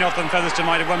 13-0, then Featherstone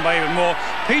might have won by even more.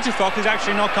 Peter Fox is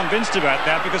actually not convinced about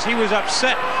that, because he was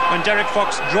upset when Derek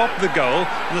Fox dropped the goal,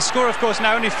 and the score, of course,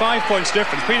 now only 5 points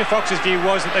difference. Peter Fox's view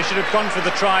was that they should have gone for the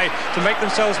try to make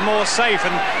themselves more safe,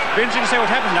 and it'll be interesting to see what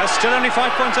happens now. Still only 5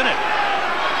 points in it.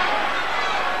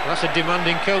 That's a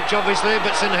demanding coach, obviously,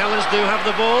 but St Helens do have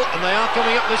the ball, and they are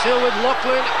coming up this hill with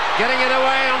Loughlin getting it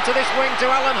away onto this wing to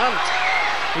Alan Hunt.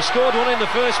 He scored one in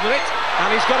the first minute, and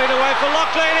he's got it away for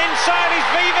Loughlin. Inside is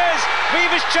Vevers.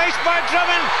 Vevers chased by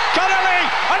Drummond. Connolly,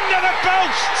 under the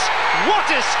posts. What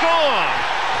a score!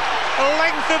 A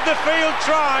length of the field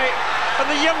try,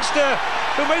 and the youngster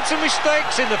who made some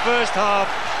mistakes in the first half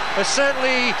has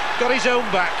certainly got his own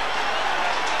back.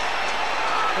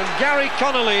 And Gary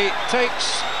Connolly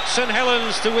takes St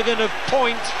Helens to within a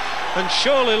point, and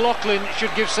surely Loughlin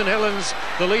should give St Helens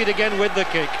the lead again with the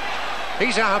kick.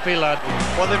 He's a happy lad.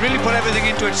 Well, they really put everything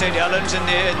into it, St Helens, in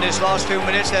this last few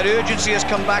minutes. Their urgency has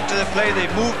come back to the play. They've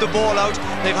moved the ball out.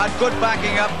 They've had good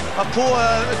backing up, a poor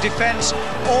defence,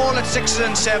 all at 6s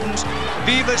and 7s.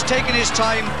 Beaver's taking his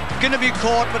time, going to be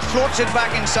caught, but floats it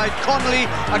back inside. Connolly,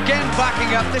 again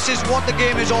backing up. This is what the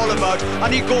game is all about.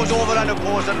 And he goes over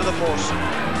unopposed under the post.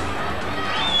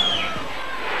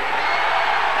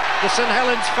 The St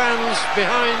Helens fans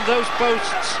behind those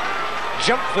posts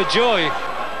jump for joy.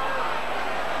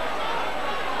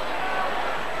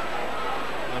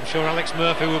 I'm sure Alex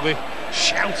Murphy will be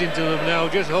shouting to them now,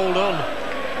 just hold on.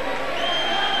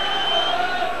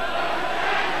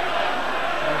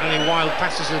 Not any wild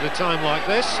passes at a time like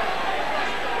this.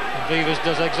 And Vevers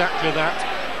does exactly that.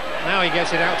 Now he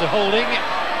gets it out to Holding.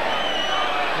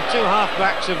 The two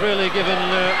half-backs have really given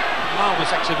a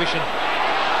marvellous exhibition.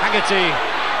 Haggerty.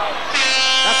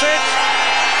 That's it.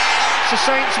 It's a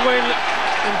Saints win,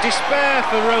 and despair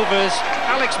for Rovers.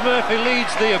 Alex Murphy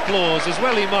leads the applause, as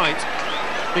well he might,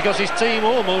 because his team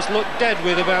almost looked dead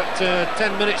with about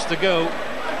 10 minutes to go.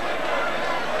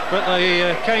 But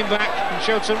they came back and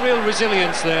showed some real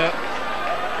resilience there.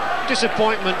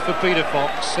 Disappointment for Peter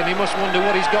Fox, and he must wonder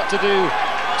what he's got to do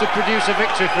to produce a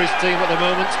victory for his team at the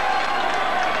moment.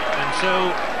 And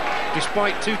so,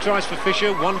 despite 2 tries for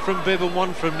Fisher, 1 from Bibb and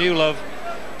 1 from Newlove,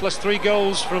 plus 3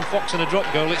 goals from Fox and a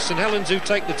drop goal, it's St Helens who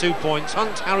take the 2 points.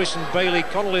 Hunt, Harrison, Bailey,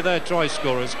 Connolly their try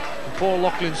scorers, and Paul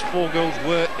Loughlin's 4 goals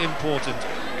were important.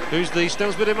 Who's the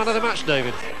Stilsbury man of the match,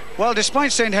 David? Well,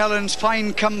 despite St Helens'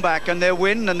 fine comeback and their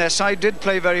win, and their side did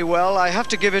play very well, I have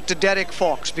to give it to Derek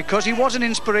Fox, because he was an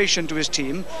inspiration to his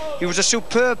team. He was a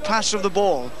superb passer of the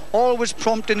ball, always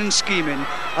prompting and scheming,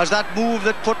 as that move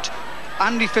that put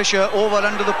Andy Fisher over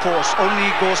under the post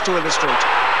only goes to illustrate.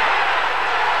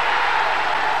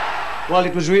 Well,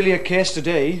 it was really a case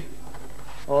today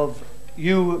of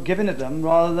you giving it them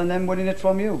rather than them winning it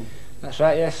from you. That's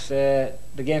right, yes.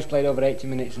 The game's played over 80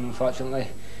 minutes, and unfortunately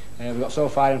we got so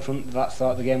far in front that I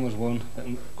thought the game was won.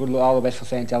 Good luck, all the best for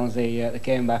St Helens. They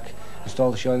came back and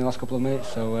stole the show in the last couple of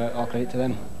minutes, so all credit to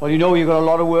them. Well, you know you've got a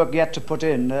lot of work yet to put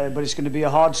in, but it's going to be a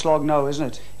hard slog now, isn't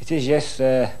it? It is, yes.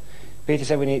 Peter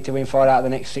said we need to win 4 out of the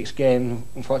next 6 games.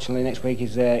 Unfortunately, next week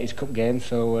is his cup game,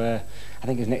 so I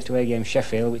think his next away game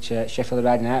Sheffield, which Sheffield are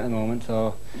riding out at the moment.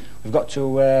 So we've got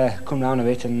to come round a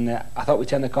bit, and I thought we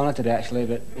turned the corner today actually,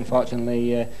 but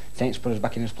unfortunately Saints put us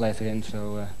back in his place again.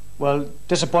 So well,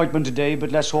 disappointment today,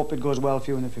 but let's hope it goes well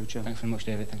for you in the future. Thanks very much,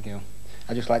 David. Thank you.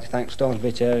 I'd just like to thank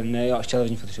Stormsby and Yorkshire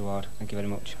Television for this award. Thank you very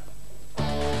much.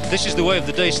 This is the way of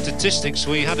the day statistics.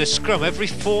 We had a scrum every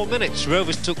 4 minutes.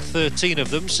 Rovers took 13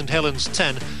 of them, St Helens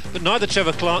 10, but neither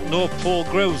Trevor Clark nor Paul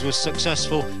Groves was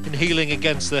successful in healing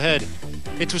against the head.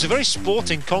 It was a very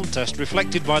sporting contest,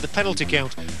 reflected by the penalty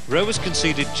count. Rovers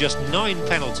conceded just 9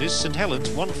 penalties, St Helens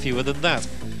 1 fewer than that.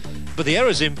 But the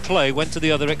errors in play went to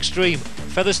the other extreme.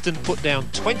 Featherstone put down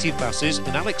 20 passes,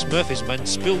 and Alex Murphy's men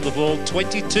spilled the ball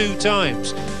 22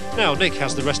 times. Now Nick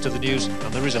has the rest of the news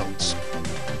and the results.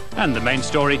 And the main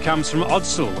story comes from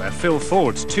Odsal, where Phil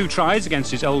Ford's 2 tries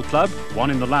against his old club, 1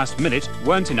 in the last minute,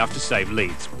 weren't enough to save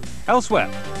Leeds.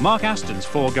 Elsewhere, Mark Aston's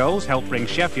 4 goals helped bring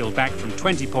Sheffield back from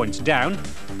 20 points down,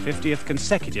 50th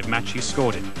consecutive match he's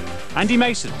scored in. Andy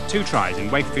Mason, 2 tries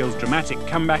in Wakefield's dramatic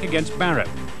comeback against Barrow.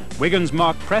 Wigan's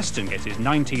Mark Preston gets his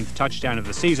 19th touchdown of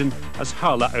the season as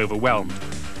Hull are overwhelmed.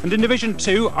 And in Division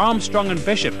 2, Armstrong and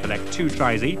Bishop collect 2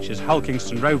 tries each as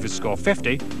Hulkingston Rovers score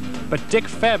 50, but Dick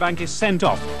Fairbank is sent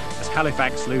off as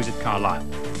Halifax lose at Carlisle.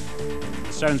 The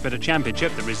Stonesbetter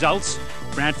Championship, the results: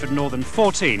 Bradford Northern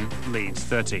 14, Leeds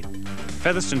 13.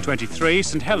 Featherstone 23,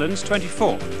 St Helens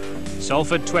 24.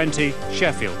 Salford 20,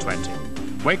 Sheffield 20.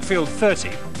 Wakefield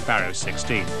 30, Barrow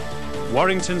 16.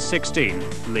 Warrington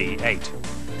 16, Lee 8.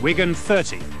 Wigan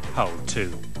 30, Hull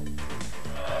 2.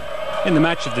 In the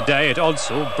match of the day at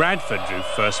Odsal, Bradford drew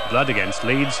first blood against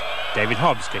Leeds, David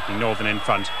Hobbs kicking Northern in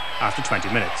front after 20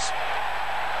 minutes.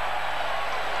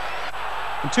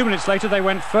 And 2 minutes later they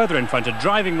went further in front, a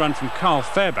driving run from Carl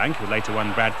Fairbank, who later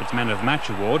won Bradford's Man of the Match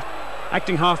award.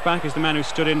 Acting half-back is the man who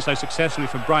stood in so successfully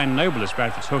for Brian Noble as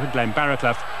Bradford's hooker, Glenn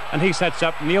Barraclough, and he sets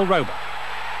up Neil Roebuck.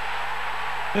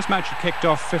 This match had kicked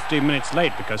off 15 minutes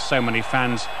late because so many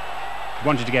fans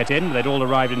wanted to get in. They'd all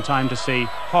arrived in time to see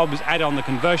Hobbs add on the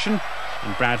conversion,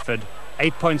 and Bradford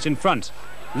 8 points in front.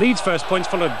 Leeds' first points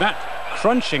followed that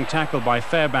crunching tackle by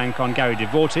Fairbank on Gary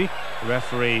Devorty. The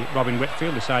referee, Robin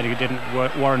Whitfield, decided it didn't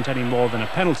warrant any more than a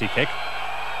penalty kick,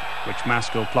 which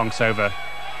Maskell plonks over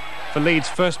for Leeds'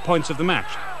 first points of the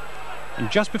match. And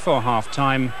just before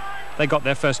half-time, they got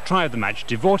their first try of the match.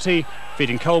 Devorty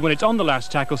feeding Coleman. It's on the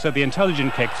last tackle, so the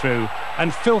intelligent kick through,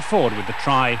 and Phil Ford with the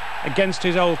try against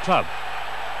his old club.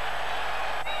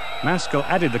 Maskell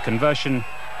added the conversion.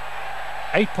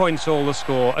 8 points all the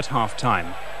score at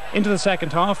half-time. Into the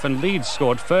second half, and Leeds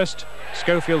scored first.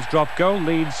 Schofield's drop goal,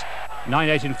 Leeds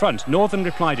 9-8 in front. Northern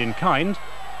replied in kind.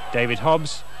 David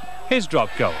Hobbs, his drop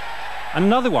goal.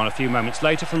 Another one a few moments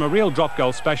later from a real drop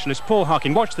goal specialist, Paul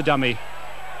Harkin. Watch the dummy.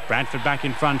 Bradford back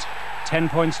in front, 10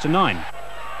 points to 9.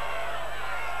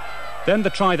 Then the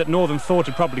try that Northern thought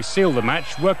had probably sealed the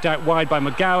match, worked out wide by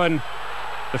McGowan.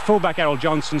 The fullback Errol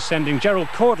Johnson sending Gerald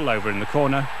Caudle over in the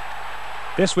corner.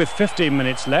 This with 15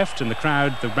 minutes left, and the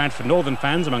crowd, the Bradford Northern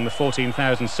fans among the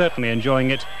 14,000, certainly enjoying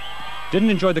it. Didn't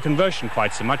enjoy the conversion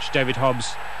quite so much. David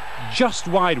Hobbs just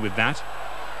wide with that.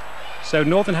 So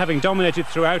Northern, having dominated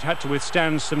throughout, had to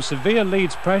withstand some severe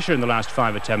Leeds pressure in the last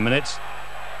 5 or 10 minutes.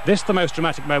 This the most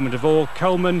dramatic moment of all.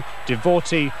 Coleman,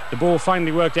 Devorty, the ball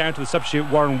finally worked out to the substitute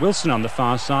Warren Wilson on the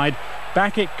far side.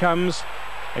 Back it comes.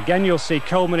 Again, you'll see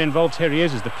Coleman involved. Here he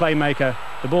is as the playmaker.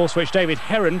 The ball switch, David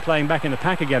Heron playing back in the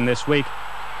pack again this week.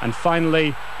 And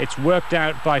finally, it's worked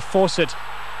out by Fawcett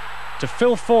to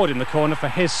Phil Ford in the corner for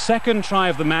his second try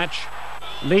of the match.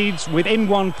 Leeds within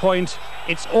 1 point.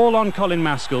 It's all on Colin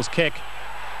Maskell's kick,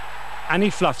 and he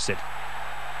fluffs it.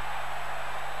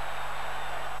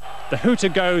 The hooter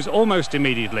goes almost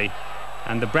immediately,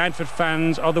 and the Bradford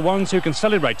fans are the ones who can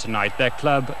celebrate tonight. Their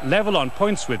club level on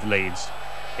points with Leeds.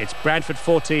 It's Bradford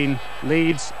 14,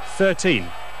 Leeds 13.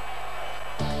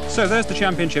 So there's the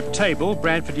championship table.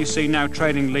 Bradford, you see, now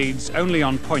trailing Leeds only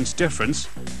on points difference,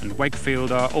 and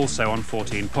Wakefield are also on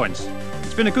 14 points.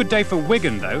 It's been a good day for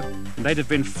Wigan, though, and they'd have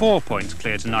been 4 points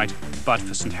clear tonight, but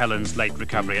for St Helens' late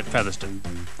recovery at Featherstone.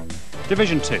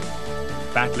 Division 2.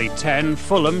 Batley 10,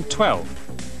 Fulham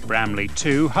 12. Bramley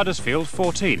 2, Huddersfield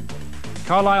 14.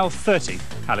 Carlisle 30,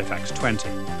 Halifax 20.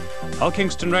 Hull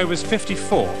Kingston Rovers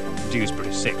 54,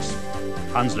 Dewsbury 6.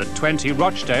 Hunslet 20,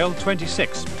 Rochdale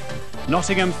 26.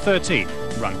 Nottingham 13,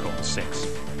 Runcorn 6.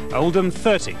 Oldham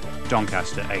 30,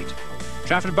 Doncaster 8.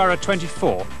 Trafford Borough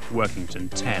 24, Workington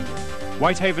 10.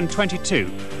 Whitehaven 22,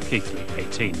 Keighley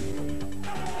 18.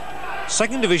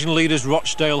 Second division leaders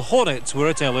Rochdale Hornets were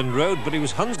at Elland Road, but it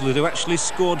was Hunslet who actually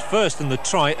scored first in the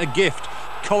try, a gift.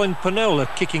 Colin Panola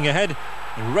kicking ahead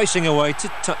and racing away to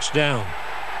touchdown.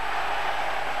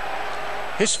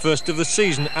 His first of the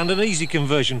season, and an easy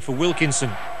conversion for Wilkinson.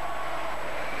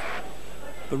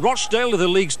 But Rochdale are the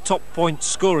league's top point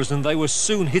scorers, and they were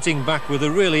soon hitting back with a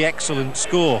really excellent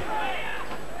score.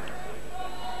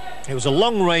 It was a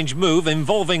long-range move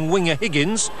involving winger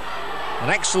Higgins, an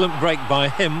excellent break by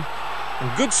him,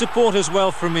 and good support as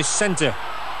well from his centre.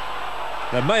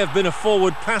 There may have been a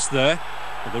forward pass there,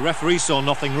 but the referee saw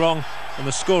nothing wrong, and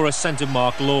the scorer centre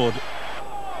Mark Lord.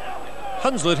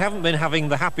 Hunslet haven't been having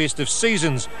the happiest of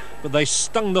seasons, but they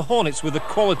stung the Hornets with the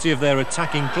quality of their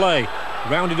attacking play,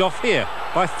 rounded off here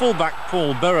by fullback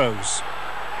Paul Burrows.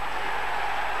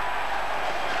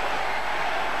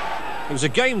 It was a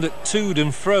game that toed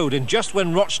and froed, and just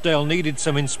when Rochdale needed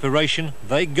some inspiration,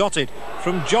 they got it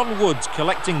from John Woods,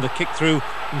 collecting the kick through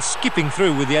and skipping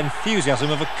through with the enthusiasm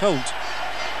of a colt.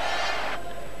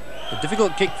 A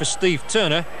difficult kick for Steve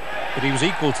Turner, but he was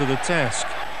equal to the task.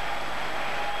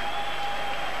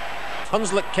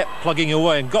 Hunslet kept plugging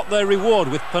away and got their reward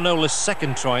with Panola's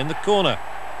second try in the corner.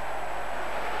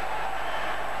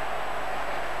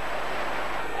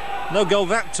 No goal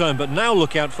that time, but now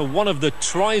look out for one of the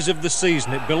tries of the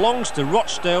season. It belongs to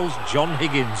Rochdale's John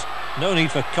Higgins. No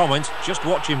need for comment, just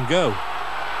watch him go.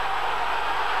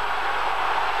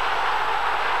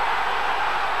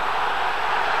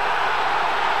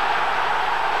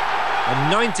 A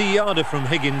 90-yarder from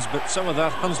Higgins, but some of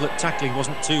that Hunslet tackling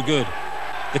wasn't too good.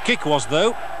 The kick was,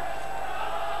 though.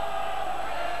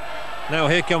 Now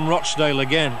here come Rochdale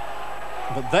again.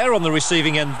 But they're on the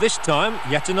receiving end this time.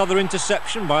 Yet another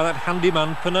interception by that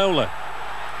handyman Panola.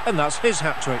 and that's his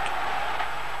hat-trick.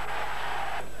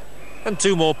 And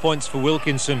 2 more points for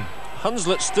Wilkinson.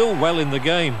 Hunslet still well in the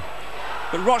game,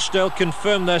 but Rochdale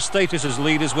confirmed their status as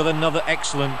leaders with another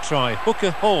excellent try.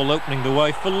 Hooker Hall opening the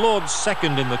way for Lord's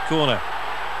second in the corner.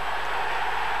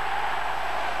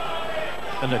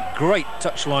 And a great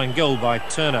touchline goal by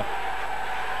Turner.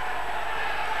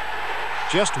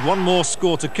 Just 1 more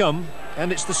score to come,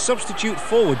 and it's the substitute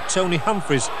forward, Tony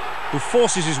Humphreys, who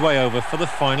forces his way over for the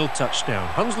final touchdown.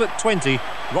 Hunslet 20,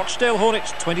 Rochdale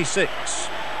Hornets 26.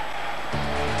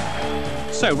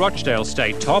 So Rochdale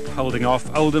stay top, holding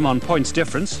off Oldham on points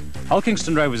difference.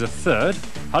 Hulkingston Rovers are 3rd,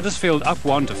 Huddersfield up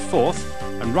 1 to 4th,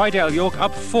 and Rydale York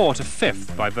up 4 to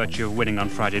 5th by virtue of winning on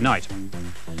Friday night.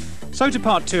 So to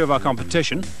part 2 of our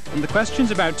competition, and the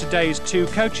questions about today's 2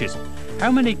 coaches.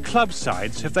 How many club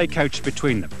sides have they coached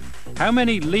between them? How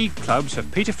many league clubs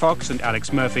have Peter Fox and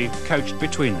Alex Murphy coached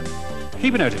between them?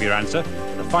 Keep a note of your answer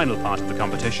for the final part of the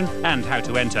competition and how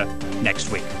to enter next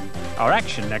week. Our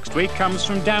action next week comes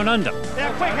from down under.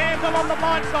 Now quick hands along the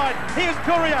blind side. Here's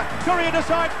Courier. Courier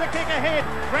decides to kick ahead.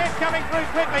 Grant coming through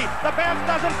quickly. The bounce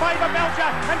doesn't favour Melcher.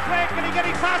 And Grant, can he get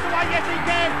his pass away? Yes, he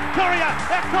can. Courier.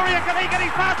 Now Courier, can he get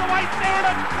his pass away?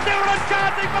 Sheridan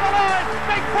charging for the line.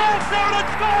 Big Paul Sheridan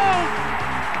scores.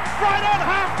 Right on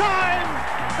half-time.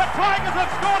 The Tigers have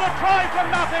scored a try from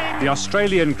nothing. The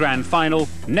Australian Grand Final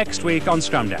next week on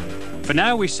Scrumdown. For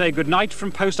now, we say goodnight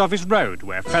from Post Office Road,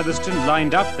 where Featherstone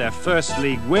lined up their first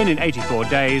league win in 84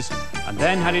 days and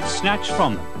then had it snatched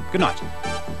from them. Good night.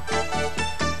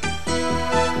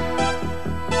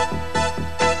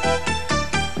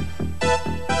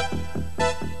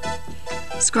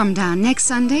 Scrumdown next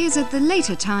Sunday is at the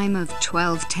later time of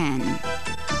 12:10.